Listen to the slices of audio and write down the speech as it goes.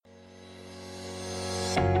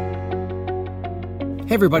Hey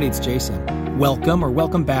everybody, it's Jason.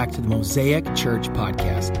 Welcome back to the Mosaic Church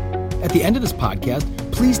Podcast. At the end of this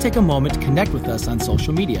podcast, please take a moment to connect with us on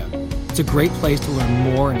social media. It's a great place to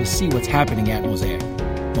learn more and to see what's happening at Mosaic.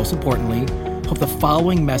 Most importantly, hope the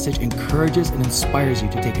following message encourages and inspires you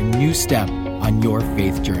to take a new step on your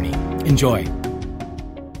faith journey. Enjoy.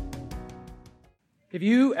 Have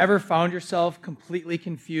you ever found yourself completely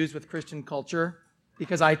confused with Christian culture?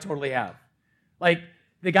 Because I totally have. Like,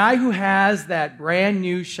 the guy who has that brand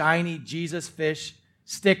new shiny Jesus fish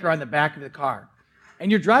sticker on the back of the car.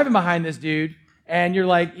 And you're driving behind this dude, and you're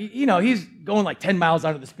like, he's going like 10 miles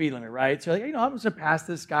under the speed limit, right? So you're like, I'm just going to pass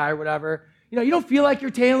this guy or whatever. You don't feel like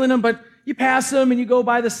you're tailing him, but you pass him and you go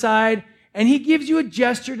by the side, and he gives you a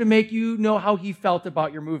gesture to make you know how he felt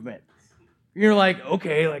about your movement. You're like,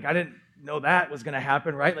 okay, like I didn't know that was going to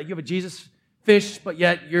happen, right? Like you have a Jesus fish, but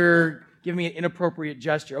yet you're giving me an inappropriate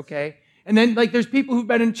gesture, okay? And then, like, there's people who've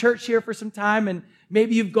been in church here for some time, and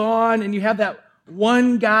maybe you've gone and you have that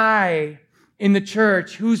one guy in the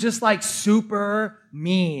church who's just, like, super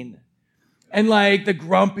mean. And, like, the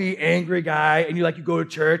grumpy, angry guy, and you go to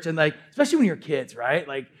church, and, like, especially when you're kids, right?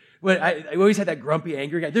 Like, I always had that grumpy,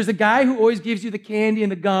 angry guy. There's a guy who always gives you the candy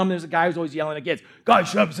and the gum. There's a guy who's always yelling at kids, God,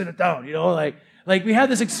 shut up, sit it down, Like, we have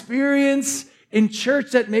this experience in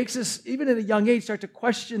church that makes us, even at a young age, start to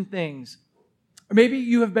question things. Or maybe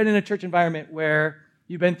you have been in a church environment where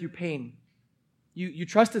you've been through pain. You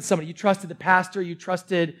trusted somebody. You trusted the pastor. You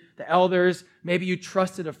trusted the elders. Maybe you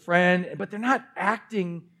trusted a friend, but they're not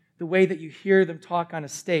acting the way that you hear them talk on a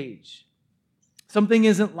stage. Something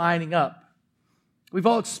isn't lining up. We've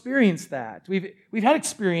all experienced that. We've had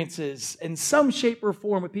experiences in some shape or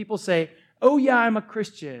form where people say, oh yeah, I'm a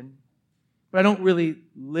Christian, but I don't really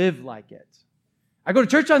live like it. I go to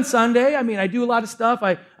church on Sunday. I do a lot of stuff.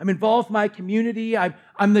 I'm involved with my community.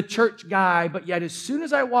 I'm the church guy, but yet as soon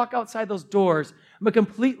as I walk outside those doors, I'm a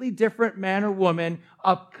completely different man or woman,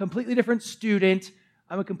 a completely different student.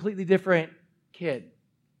 I'm a completely different kid.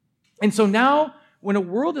 And so now, when a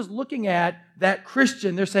world is looking at that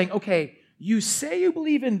Christian, they're saying, okay, you say you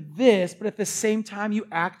believe in this, but at the same time you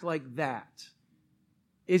act like that.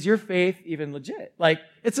 Is your faith even legit?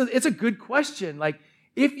 It's a good question.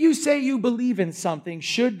 If you say you believe in something,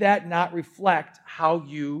 should that not reflect how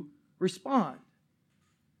you respond?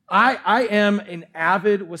 I am an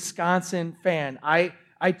avid Wisconsin fan. I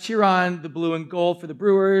cheer on the blue and gold for the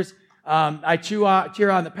Brewers. I cheer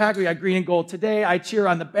on the Packers. We got green and gold today. I cheer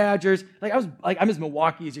on the Badgers. I'm as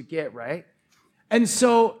Milwaukee as you get, right? And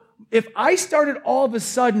so if I started all of a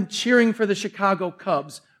sudden cheering for the Chicago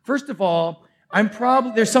Cubs, first of all,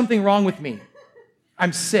 there's something wrong with me.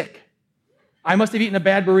 I'm sick. I must have eaten a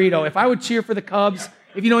bad burrito. If I would cheer for the Cubs,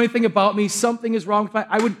 if you know anything about me, something is wrong with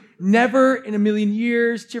I would never in a million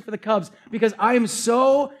years cheer for the Cubs because I am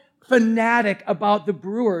so fanatic about the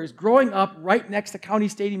Brewers. Growing up right next to County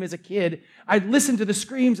Stadium as a kid, I'd listen to the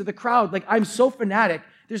screams of the crowd. I'm so fanatic.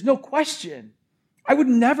 There's no question. I would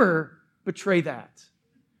never betray that.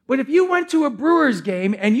 But if you went to a Brewers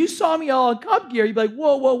game and you saw me all in Cub gear, you'd be like,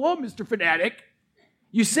 whoa, Mr. Fanatic.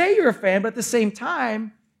 You say you're a fan, but at the same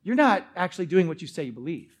time, you're not actually doing what you say you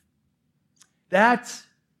believe. That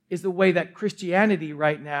is the way that Christianity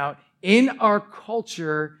right now in our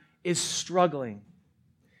culture is struggling.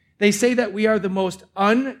 They say that we are the most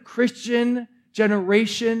unchristian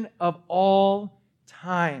generation of all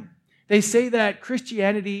time. They say that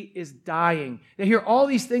Christianity is dying. They hear all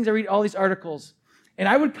these things, I read all these articles, and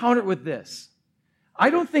I would counter it with this. I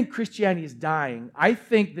don't think Christianity is dying. I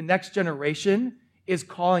think the next generation is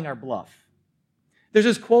calling our bluff. There's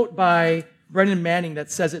this quote by Brennan Manning that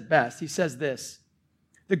says it best. He says this,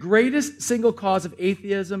 the greatest single cause of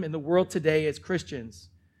atheism in the world today is Christians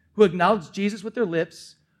who acknowledge Jesus with their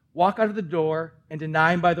lips, walk out of the door, and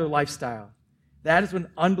deny him by their lifestyle. That is what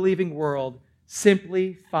an unbelieving world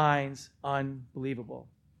simply finds unbelievable.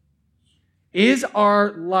 Is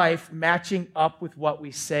our life matching up with what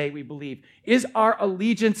we say we believe? Is our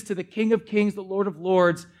allegiance to the King of Kings, the Lord of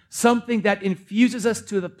Lords, something that infuses us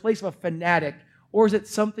to the place of a fanatic, or is it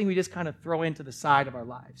something we just kind of throw into the side of our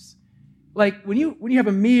lives? When you have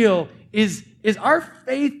a meal, is our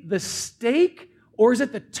faith the steak, or is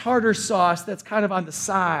it the tartar sauce that's kind of on the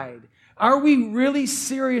side? Are we really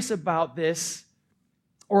serious about this,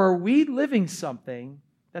 or are we living something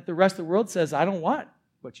that the rest of the world says, I don't want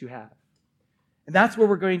what you have? And that's where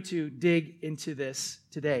we're going to dig into this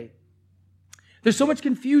today. There's so much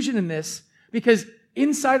confusion in this because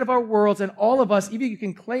inside of our worlds and all of us, even if you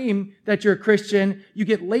can claim that you're a Christian, you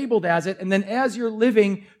get labeled as it, and then as you're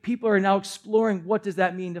living, people are now exploring what does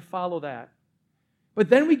that mean to follow that. But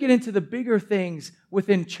then we get into the bigger things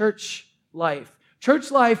within church life.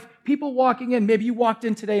 Church life, people walking in, maybe you walked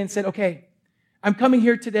in today and said, okay, I'm coming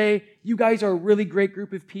here today. You guys are a really great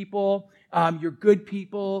group of people. You're good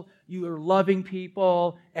people. You are loving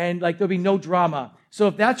people. And like there'll be no drama. So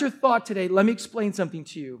if that's your thought today, let me explain something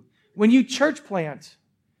to you. When you church plant,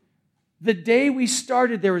 the day we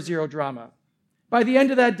started, there was zero drama. By the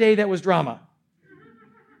end of that day, that was drama.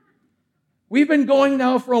 We've been going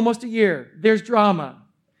now for almost a year. There's drama.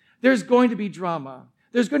 There's going to be drama.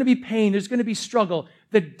 There's going to be pain. There's going to be struggle.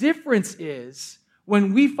 The difference is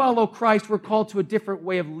when we follow Christ, we're called to a different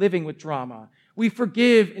way of living with drama. We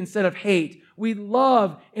forgive instead of hate. We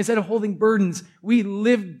love instead of holding burdens. We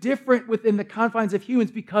live different within the confines of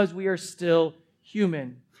humans because we are still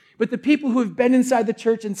human. But the people who have been inside the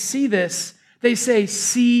church and see this, they say,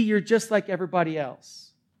 see, you're just like everybody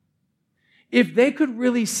else. If they could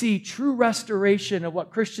really see true restoration of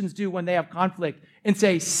what Christians do when they have conflict and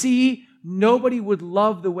say, see, nobody would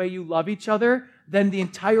love the way you love each other, then the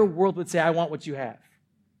entire world would say, I want what you have.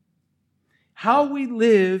 How we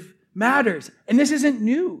live matters. And this isn't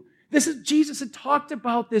new. Jesus had talked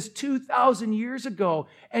about this 2,000 years ago.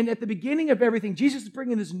 And at the beginning of everything, Jesus is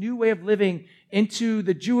bringing this new way of living into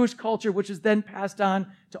the Jewish culture, which is then passed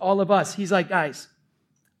on to all of us. He's like, guys,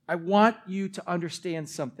 I want you to understand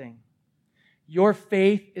something. Your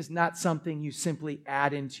faith is not something you simply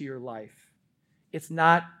add into your life. It's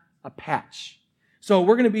not a patch. So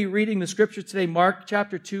we're going to be reading the scriptures today, Mark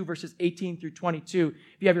chapter 2, verses 18 through 22.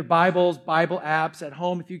 If you have your Bibles, Bible apps at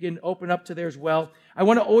home, if you can open up to there as well. I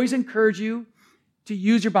want to always encourage you to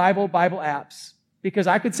use your Bible apps, because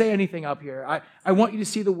I could say anything up here. I want you to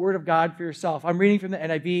see the Word of God for yourself. I'm reading from the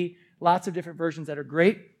NIV, lots of different versions that are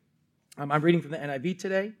great. I'm reading from the NIV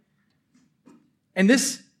today. And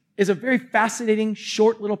this is a very fascinating,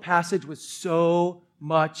 short little passage with so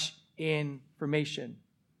much information.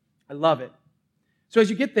 I love it. So as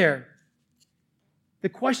you get there, the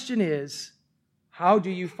question is, how do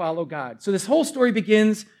you follow God? So this whole story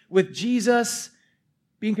begins with Jesus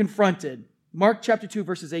being confronted. Mark chapter 2,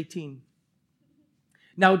 verses 18.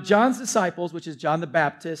 Now John's disciples, which is John the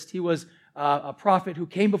Baptist, he was a prophet who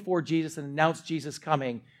came before Jesus and announced Jesus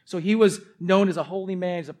coming. So he was known as a holy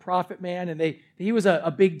man, he's a prophet man, and he was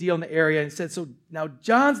a big deal in the area. And said, so now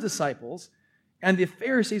John's disciples and the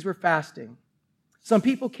Pharisees were fasting. Some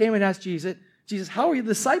people came and asked Jesus, how are the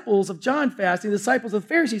disciples of John fasting? The disciples of the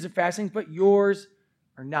Pharisees are fasting, but yours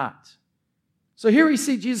are not. So here we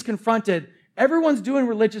see Jesus confronted. Everyone's doing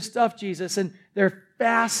religious stuff, Jesus, and they're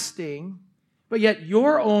fasting, but yet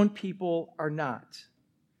your own people are not.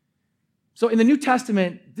 So in the New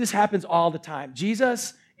Testament, this happens all the time.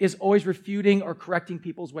 Jesus is always refuting or correcting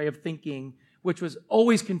people's way of thinking, which was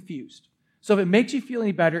always confused. So if it makes you feel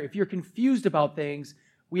any better, if you're confused about things,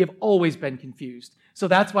 we have always been confused. So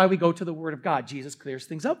that's why we go to the Word of God. Jesus clears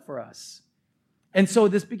things up for us. And so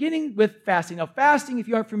this beginning with fasting. Now fasting, if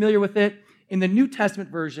you aren't familiar with it, in the New Testament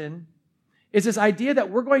version, is this idea that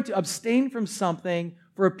we're going to abstain from something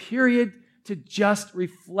for a period to just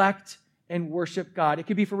reflect and worship God. It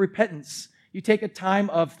could be for repentance. You take a time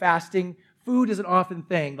of fasting. Food is an often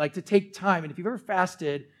thing, like to take time. And if you've ever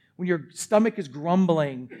fasted, when your stomach is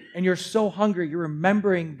grumbling and you're so hungry, you're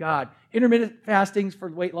remembering God. Intermittent fasting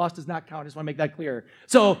for weight loss does not count. I just want to make that clear.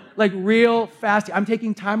 So like real fasting, I'm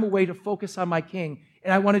taking time away to focus on my King,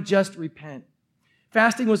 and I want to just repent.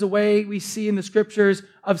 Fasting was a way we see in the scriptures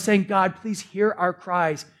of saying, God, please hear our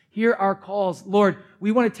cries, hear our calls. Lord,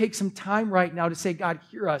 we want to take some time right now to say, God,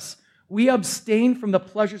 hear us. We abstain from the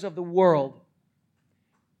pleasures of the world.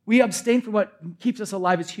 We abstain from what keeps us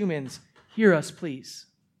alive as humans. Hear us, please.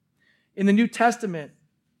 In the New Testament,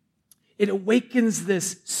 it awakens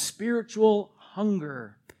this spiritual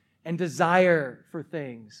hunger and desire for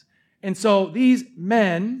things. And so these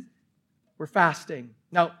men were fasting.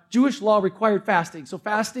 Now, Jewish law required fasting. So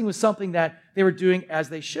fasting was something that they were doing as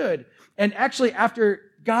they should. And actually, after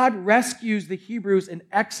God rescues the Hebrews in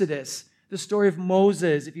Exodus, the story of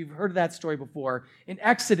Moses, if you've heard of that story before, in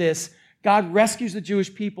Exodus, God rescues the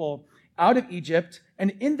Jewish people out of Egypt.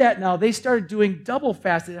 And in that now, they started doing double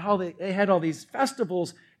fasting. How they had all these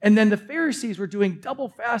festivals. And then the Pharisees were doing double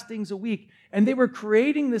fastings a week. And they were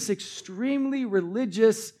creating this extremely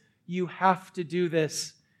religious, you have to do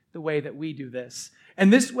this the way that we do this.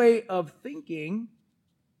 And this way of thinking,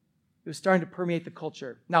 it was starting to permeate the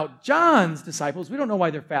culture. Now, John's disciples, we don't know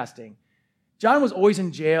why they're fasting. John was always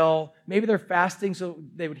in jail. Maybe they're fasting so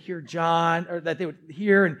they would hear John, or that they would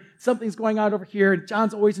hear, and something's going on over here, and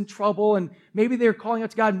John's always in trouble, and maybe they're calling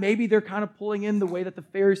out to God. Maybe they're kind of pulling in the way that the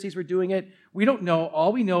Pharisees were doing it. We don't know.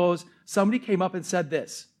 All we know is somebody came up and said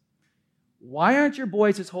this: why aren't your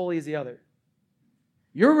boys as holy as the other?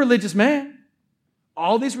 You're a religious man.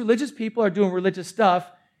 all these religious people are doing religious stuff,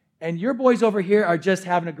 and your boys over here are just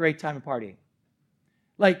having a great time and partying.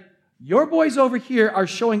 Like, your boys over here are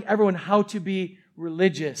showing everyone how to be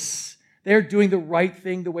religious. They're doing the right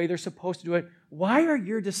thing the way they're supposed to do it. Why are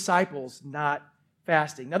your disciples not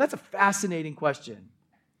fasting? Now, that's a fascinating question,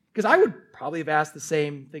 because I would probably have asked the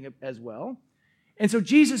same thing as well. And so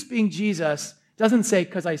Jesus, being Jesus, doesn't say,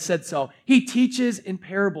 because I said so. He teaches in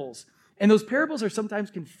parables. And those parables are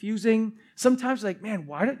sometimes confusing. Sometimes like, man,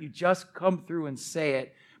 why don't you just come through and say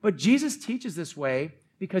it? But Jesus teaches this way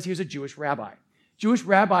because he was a Jewish rabbi. Jewish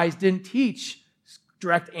rabbis didn't teach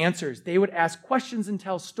direct answers. They would ask questions and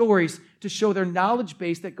tell stories to show their knowledge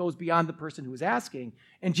base that goes beyond the person who was asking.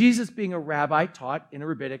 And Jesus, being a rabbi, taught in a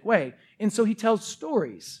rabbinic way. And so he tells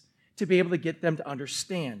stories to be able to get them to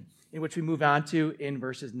understand, in which we move on to in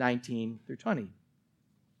verses 19 through 20.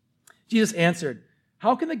 Jesus answered,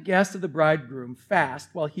 "How can the guests of the bridegroom fast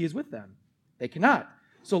while he is with them? They cannot,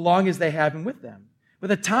 so long as they have him with them. But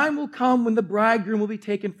the time will come when the bridegroom will be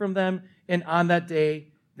taken from them, and on that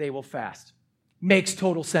day they will fast." Makes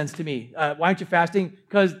total sense to me. Why aren't you fasting?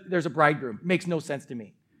 Because there's a bridegroom. Makes no sense to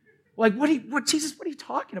me. Like, Jesus, what are you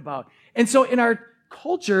talking about? And so in our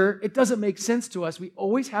culture, it doesn't make sense to us. We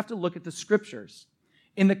always have to look at the scriptures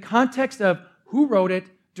in the context of who wrote it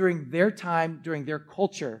during their time, during their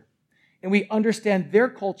culture. And we understand their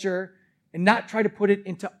culture and not try to put it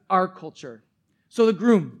into our culture. So the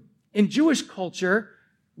groom. In Jewish culture,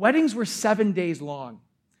 weddings were 7 days long.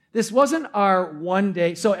 This wasn't our 1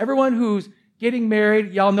 day. So everyone who's getting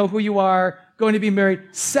married, y'all know who you are, going to be married,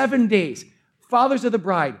 7 days. Fathers of the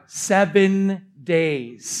bride, 7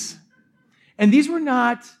 days. And these were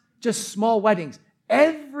not just small weddings.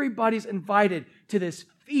 Everybody's invited to this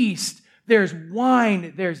feast. There's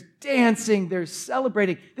wine, there's dancing, there's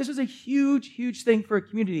celebrating. This was a huge, huge thing for a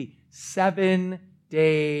community. 7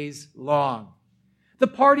 days long. The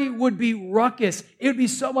party would be ruckus. It would be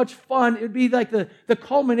so much fun. It would be like the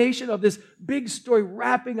culmination of this big story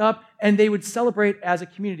wrapping up, and they would celebrate as a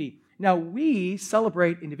community. Now, we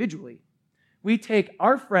celebrate individually. We take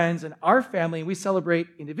our friends and our family, and we celebrate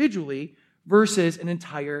individually versus an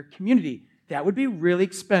entire community. That would be really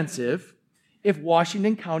expensive if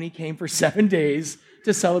Washington County came for 7 days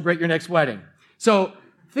to celebrate your next wedding. So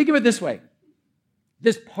think of it this way.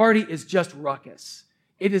 This party is just ruckus.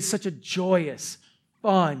 It is such a joyous,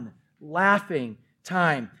 fun, laughing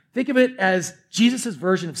time. Think of it as Jesus'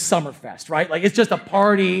 version of Summerfest, right? Like it's just a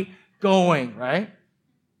party going, right?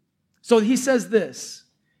 So he says this,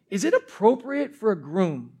 is it appropriate for a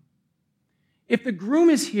groom, if the groom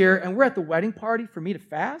is here and we're at the wedding party, for me to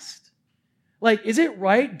fast? Like, is it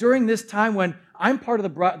right during this time when I'm part of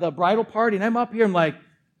the bridal party and I'm up here, I'm like,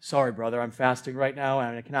 sorry, brother, I'm fasting right now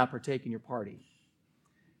and I cannot partake in your party.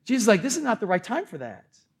 Jesus is like, this is not the right time for that.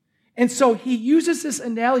 And so he uses this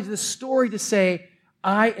analogy, this story to say,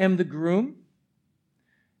 I am the groom,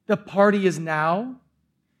 the party is now,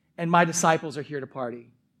 and my disciples are here to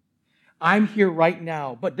party. I'm here right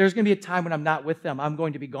now, but there's going to be a time when I'm not with them. I'm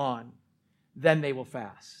going to be gone. Then they will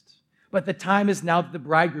fast. But the time is now that the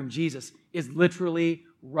bridegroom, Jesus, is literally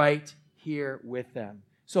right here with them.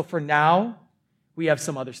 So for now, we have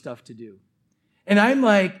some other stuff to do. And I'm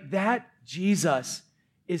like, that Jesus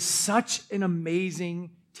is such an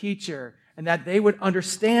amazing teacher, and that they would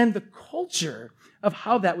understand the culture of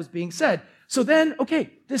how that was being said. So then,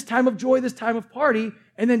 okay, this time of joy, this time of party,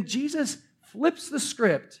 and then Jesus flips the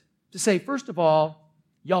script to say, first of all,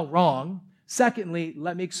 y'all wrong. Secondly,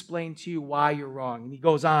 let me explain to you why you're wrong. And he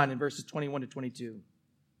goes on in verses 21 to 22.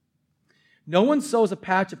 No one sews a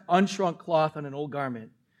patch of unshrunk cloth on an old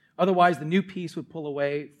garment. Otherwise, the new piece would pull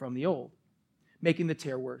away from the old, making the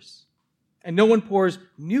tear worse. And no one pours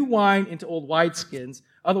new wine into old wineskins.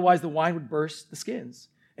 Otherwise, the wine would burst the skins,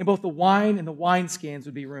 and both the wine and the wineskins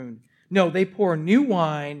would be ruined. No, they pour new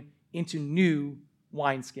wine into new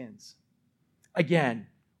wineskins. Again,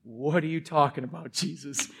 what are you talking about,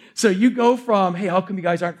 Jesus? So you go from, hey, how come you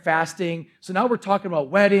guys aren't fasting? So now we're talking about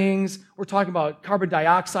weddings. We're talking about carbon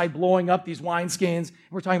dioxide blowing up these wineskins.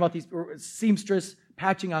 We're talking about these seamstress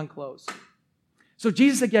patching on clothes. So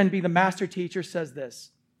Jesus, again, being the master teacher, says this.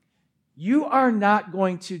 You are not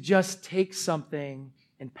going to just take something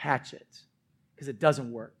and patch it, because it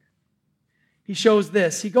doesn't work. He shows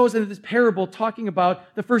this. He goes into this parable talking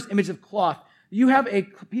about the first image of cloth. You have a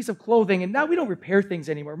piece of clothing, and now we don't repair things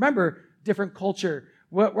anymore. Remember, different culture.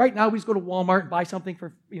 Well, right now, we just go to Walmart and buy something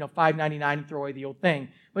for $5.99 and throw away the old thing.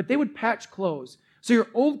 But they would patch clothes. So your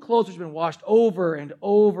old clothes, which have been washed over and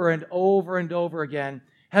over and over and over again,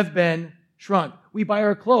 have been shrunk. We buy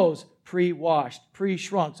our clothes pre-washed,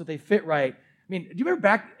 pre-shrunk, so they fit right. mean, do you remember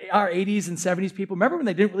back our 80s and 70s people? Remember when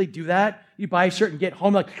they didn't really do that? You buy a shirt and get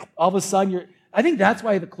home, like all of a sudden I think that's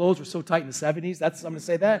why the clothes were so tight in the 70s. I'm going to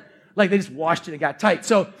say that. Like they just washed it and got tight.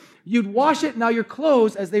 So you'd wash it, now your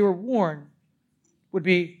clothes, as they were worn, would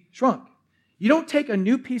be shrunk. You don't take a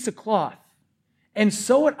new piece of cloth and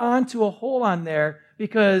sew it onto a hole on there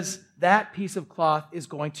because that piece of cloth is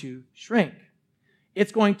going to shrink.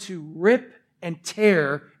 It's going to rip and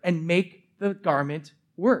tear and make the garment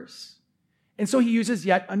worse. And so he uses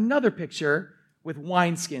yet another picture with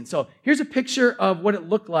wineskin. So here's a picture of what it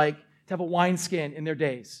looked like to have a wineskin in their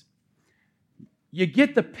days. You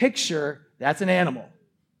get the picture, that's an animal.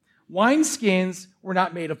 Wineskins were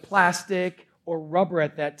not made of plastic or rubber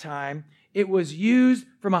at that time. It was used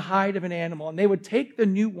from a hide of an animal. And they would take the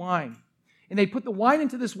new wine, and they'd put the wine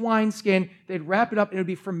into this wineskin, they'd wrap it up, and it would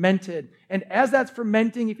be fermented. And as that's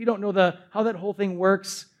fermenting, if you don't know how that whole thing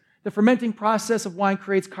works, the fermenting process of wine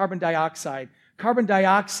creates carbon dioxide. Carbon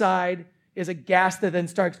dioxide is a gas that then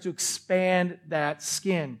starts to expand that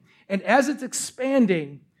skin. And as it's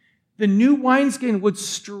expanding, the new wineskin would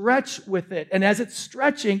stretch with it. And as it's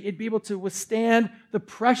stretching, it'd be able to withstand the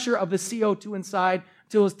pressure of the CO2 inside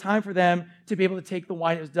until it was time for them to be able to take the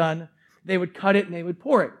wine that was done. They would cut it and they would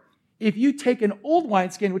pour it. If you take an old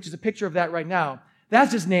wineskin, which is a picture of that right now,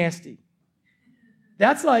 that's just nasty.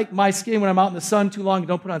 That's like my skin when I'm out in the sun too long and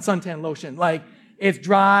don't put on suntan lotion. Like, it's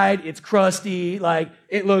dried, it's crusty, like,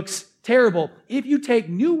 it looks terrible. If you take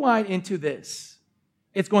new wine into this,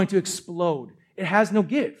 it's going to explode. It has no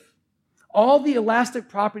give. All the elastic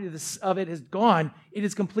property of it is gone. It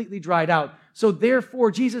is completely dried out. So therefore,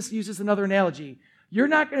 Jesus uses another analogy. You're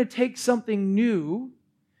not going to take something new,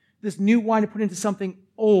 this new wine, and put into something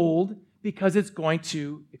old because it's going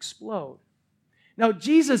to explode. Now,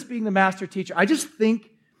 Jesus being the master teacher, I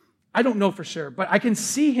don't know for sure, but I can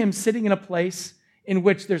see him sitting in a place in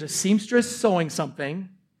which there's a seamstress sewing something,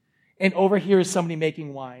 and over here is somebody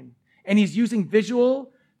making wine. And he's using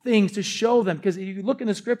visual things to show them, because if you look in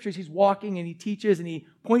the scriptures, he's walking and he teaches and he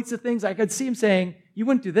points to things. I could see him saying, you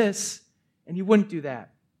wouldn't do this and you wouldn't do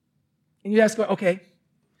that. And you ask, okay,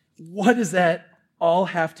 what does that all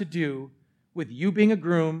have to do with you being a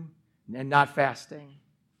groom and not fasting?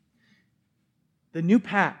 The new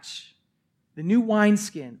patch, the new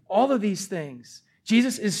wineskin, all of these things,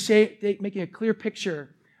 Jesus is making a clear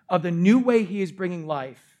picture of the new way he is bringing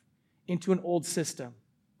life into an old system.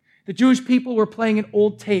 The Jewish people were playing an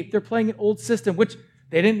old tape. They're playing an old system, which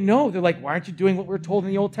they didn't know. They're like, why aren't you doing what we're told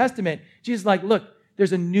in the Old Testament? Jesus is like, look,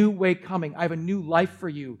 there's a new way coming. I have a new life for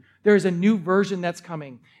you. There's a new version that's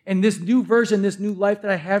coming. And this new version, this new life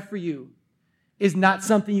that I have for you is not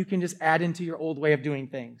something you can just add into your old way of doing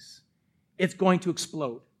things. It's going to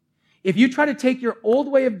explode. If you try to take your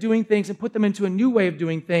old way of doing things and put them into a new way of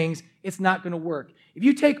doing things, it's not going to work. If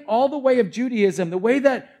you take all the way of Judaism,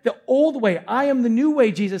 the old way, I am the new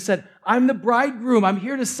way, Jesus said, I'm the bridegroom, I'm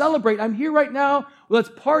here to celebrate, I'm here right now, let's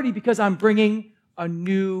party because I'm bringing a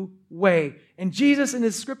new way. And Jesus in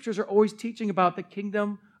his scriptures are always teaching about the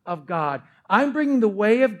kingdom of God. I'm bringing the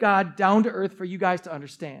way of God down to earth for you guys to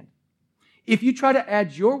understand. If you try to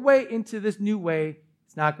add your way into this new way,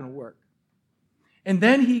 it's not going to work. And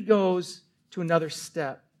then he goes to another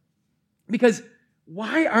step. Because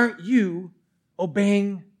why aren't you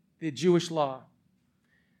obeying the Jewish law?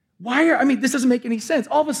 This doesn't make any sense.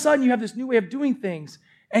 All of a sudden, you have this new way of doing things.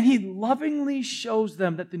 And he lovingly shows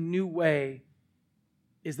them that the new way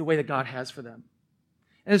is the way that God has for them.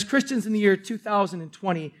 And as Christians in the year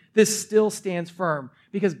 2020, this still stands firm.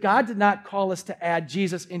 Because God did not call us to add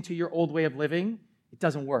Jesus into your old way of living. It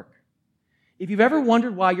doesn't work. If you've ever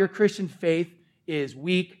wondered why your Christian faith is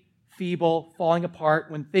weak, feeble, falling apart,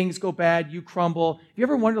 when things go bad, you crumble. If you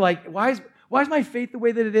ever wonder, why is my faith the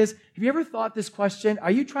way that it is? Have you ever thought this question?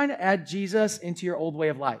 Are you trying to add Jesus into your old way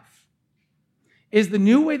of life? Is the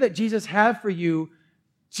new way that Jesus has for you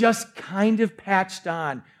just kind of patched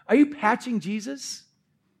on? Are you patching Jesus?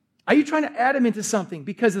 Are you trying to add him into something?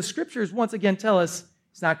 Because the scriptures once again tell us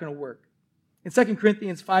it's not going to work. In 2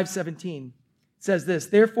 Corinthians 5:17, it says this,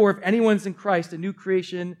 therefore, if anyone's in Christ, a new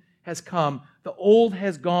creation has come. The old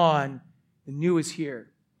has gone. The new is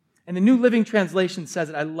here. And the New Living Translation says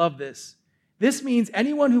it. I love this. This means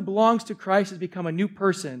anyone who belongs to Christ has become a new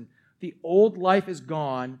person. The old life is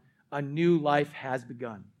gone. A new life has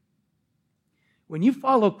begun. When you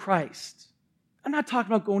follow Christ, I'm not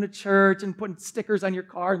talking about going to church and putting stickers on your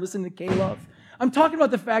car and listening to K-Love. I'm talking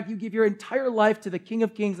about the fact you give your entire life to the King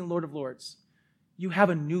of Kings and Lord of Lords. You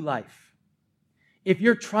have a new life. If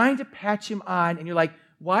you're trying to patch him on and you're like,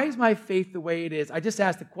 why is my faith the way it is? I just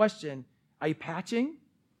asked the question, are you patching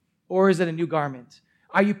or is it a new garment?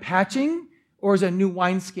 Are you patching or is it a new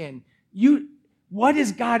wineskin? What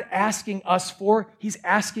is God asking us for? He's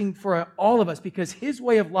asking for all of us because his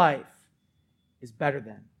way of life is better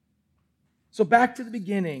than. So back to the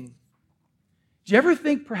beginning. Do you ever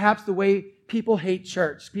think perhaps the way people hate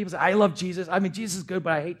church, people say, I love Jesus. I mean, Jesus is good,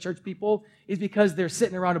 but I hate church people, is because they're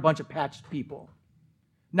sitting around a bunch of patched people.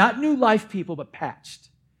 Not new life people, but patched.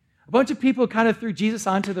 A bunch of people kind of threw Jesus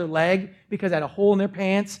onto their leg because it had a hole in their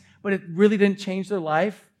pants, but it really didn't change their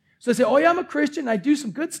life. So they say, oh yeah, I'm a Christian, I do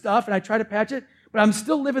some good stuff, and I try to patch it, but I'm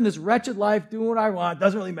still living this wretched life, doing what I want,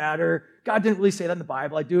 doesn't really matter. God didn't really say that in the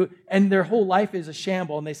Bible, I do. And their whole life is a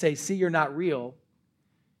shamble, and they say, see, you're not real.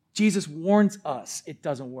 Jesus warns us it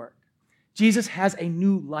doesn't work. Jesus has a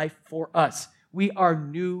new life for us. We are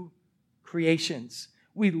new creations.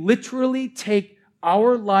 We literally take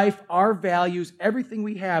our life, our values, everything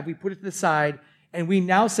we have, we put it to the side, and we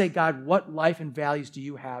now say, God, what life and values do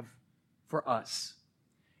you have for us?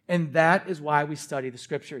 And that is why we study the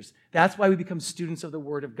scriptures. That's why we become students of the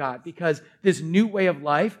Word of God, because this new way of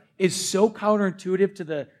life is so counterintuitive to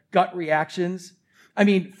the gut reactions. I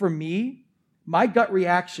mean, for me, my gut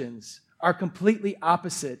reactions are completely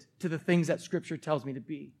opposite to the things that Scripture tells me to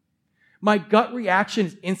be. My gut reaction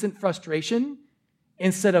is instant frustration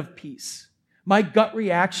instead of peace. My gut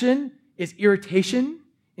reaction is irritation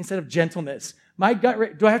instead of gentleness.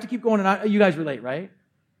 Do I have to keep going on? You guys relate, right?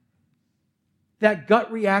 That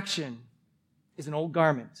gut reaction is an old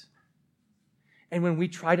garment. And when we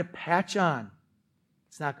try to patch on,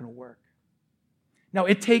 it's not going to work. Now,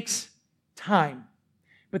 it takes time.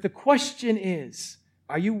 But the question is,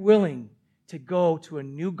 are you willing to go to a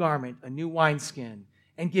new garment, a new wineskin,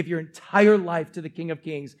 and give your entire life to the King of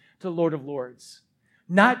Kings, to the Lord of Lords?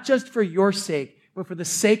 Not just for your sake, but for the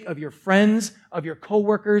sake of your friends, of your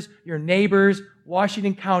coworkers, your neighbors,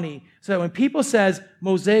 Washington County. So that when people says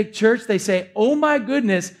Mosaic Church, they say, oh my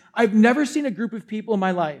goodness, I've never seen a group of people in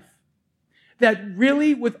my life that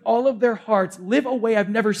really, with all of their hearts, live a way I've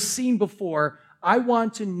never seen before. I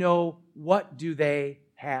want to know, what do they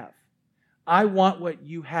have? I want what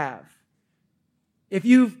you have. If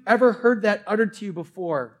you've ever heard that uttered to you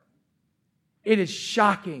before, it is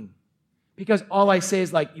shocking. Because all I say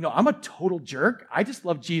is like, I'm a total jerk. I just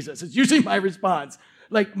love Jesus. It's usually my response.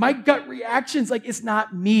 Like, my gut reaction's like, it's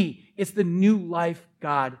not me. It's the new life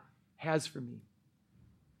God has for me.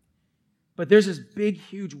 But there's this big,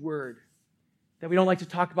 huge word that we don't like to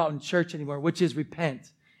talk about in church anymore, which is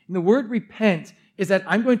repent. And the word repent is that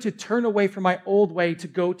I'm going to turn away from my old way to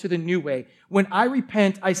go to the new way. When I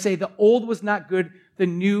repent, I say the old was not good, the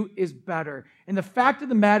new is better. And the fact of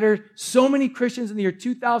the matter, so many Christians in the year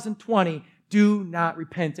 2020 do not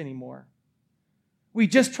repent anymore. We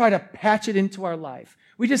just try to patch it into our life.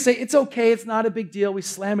 We just say, it's okay, it's not a big deal. We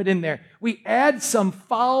slam it in there. We add some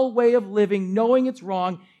foul way of living, knowing it's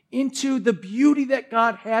wrong, into the beauty that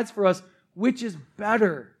God has for us, which is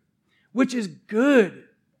better, which is good.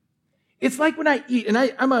 It's like when I eat, and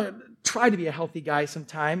I'm try to be a healthy guy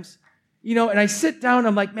sometimes, and I sit down,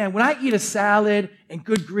 I'm like, man, when I eat a salad and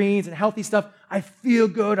good greens and healthy stuff, I feel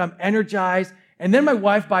good, I'm energized. And then my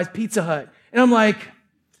wife buys Pizza Hut, and I'm like,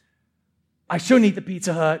 I shouldn't eat the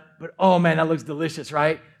Pizza Hut, but oh man, that looks delicious,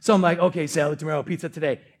 right? So I'm like, okay, salad tomorrow, pizza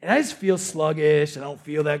today. And I just feel sluggish, I don't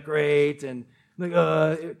feel that great, and like,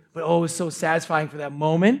 but oh, it's so satisfying for that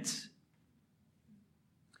moment.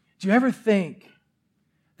 Do you ever think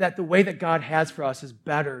that the way that God has for us is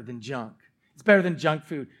better than junk? It's better than junk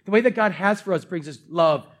food. The way that God has for us brings us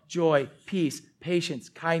love, joy, peace, patience,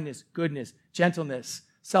 kindness, goodness, gentleness,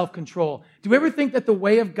 self-control. Do you ever think that the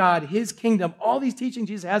way of God, His kingdom, all these teachings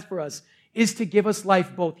Jesus has for us, is to give us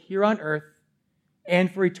life both here on earth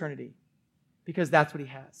and for eternity? Because that's what He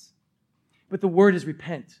has. But the word is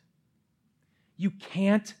repent. You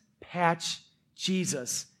can't patch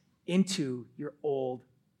Jesus into your old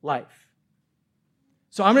life.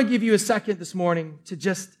 So I'm going to give you a second this morning to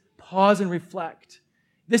just pause and reflect.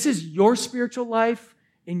 This is your spiritual life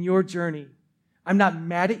and your journey. I'm not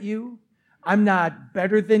mad at you. I'm not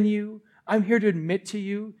better than you. I'm here to admit to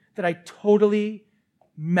you that I totally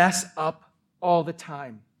mess up all the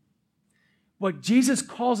time. What Jesus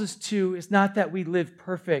calls us to is not that we live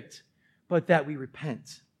perfect, but that we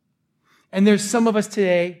repent. And there's some of us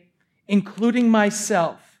today, including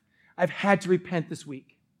myself, I've had to repent this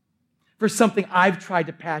week for something I've tried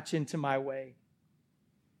to patch into my way.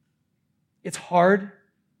 It's hard,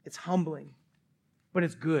 it's humbling, but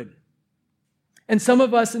it's good. And some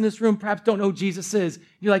of us in this room perhaps don't know who Jesus is.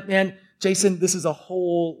 You're like, man, Jason, this is a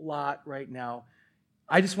whole lot right now.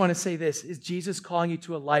 I just want to say this. Is Jesus calling you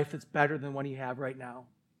to a life that's better than what you have right now?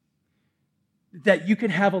 that you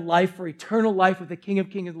can have a life for eternal life with the King of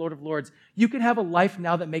Kings and Lord of Lords. You can have a life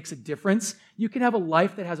now that makes a difference. You can have a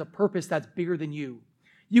life that has a purpose that's bigger than you.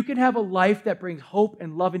 You can have a life that brings hope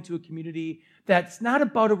and love into a community that's not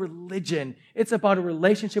about a religion. It's about a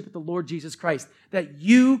relationship with the Lord Jesus Christ. That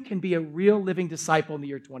you can be a real living disciple in the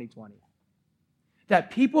year 2020.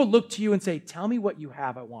 That people look to you and say, tell me what you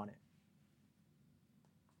have, I want it.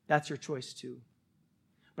 That's your choice too.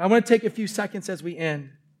 But I want to take a few seconds as we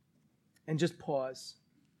end and just pause.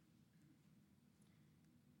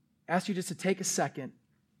 Ask you just to take a second.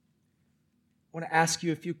 I want to ask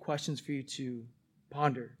you a few questions for you to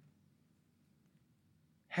ponder.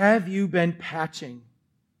 Have you been patching?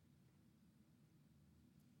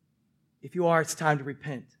 If you are, it's time to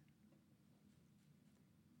repent.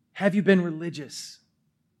 Have you been religious?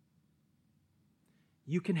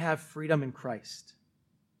 You can have freedom in Christ.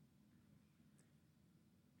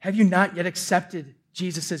 Have you not yet accepted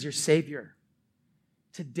Jesus as your Savior?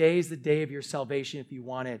 Today is the day of your salvation if you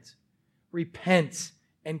want it. Repent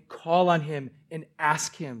and call on Him and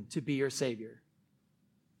ask Him to be your Savior.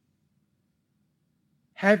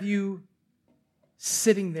 Have you,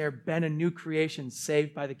 sitting there, been a new creation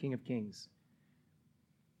saved by the King of Kings?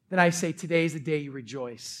 Then I say today is the day you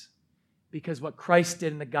rejoice, because what Christ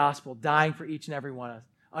did in the gospel, dying for each and every one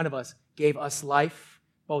of us, gave us life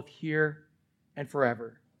both here and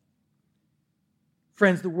forever.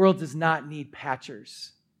 Friends, the world does not need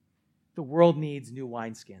patchers. The world needs new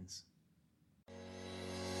wineskins.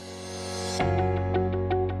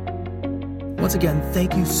 Once again,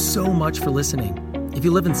 thank you so much for listening. If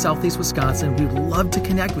you live in Southeast Wisconsin, we would love to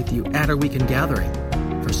connect with you at our weekend gathering.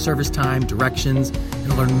 For service time, directions,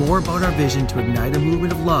 and learn more about our vision to ignite a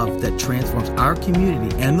movement of love that transforms our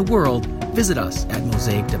community and the world, visit us at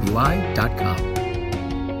mosaicwi.com.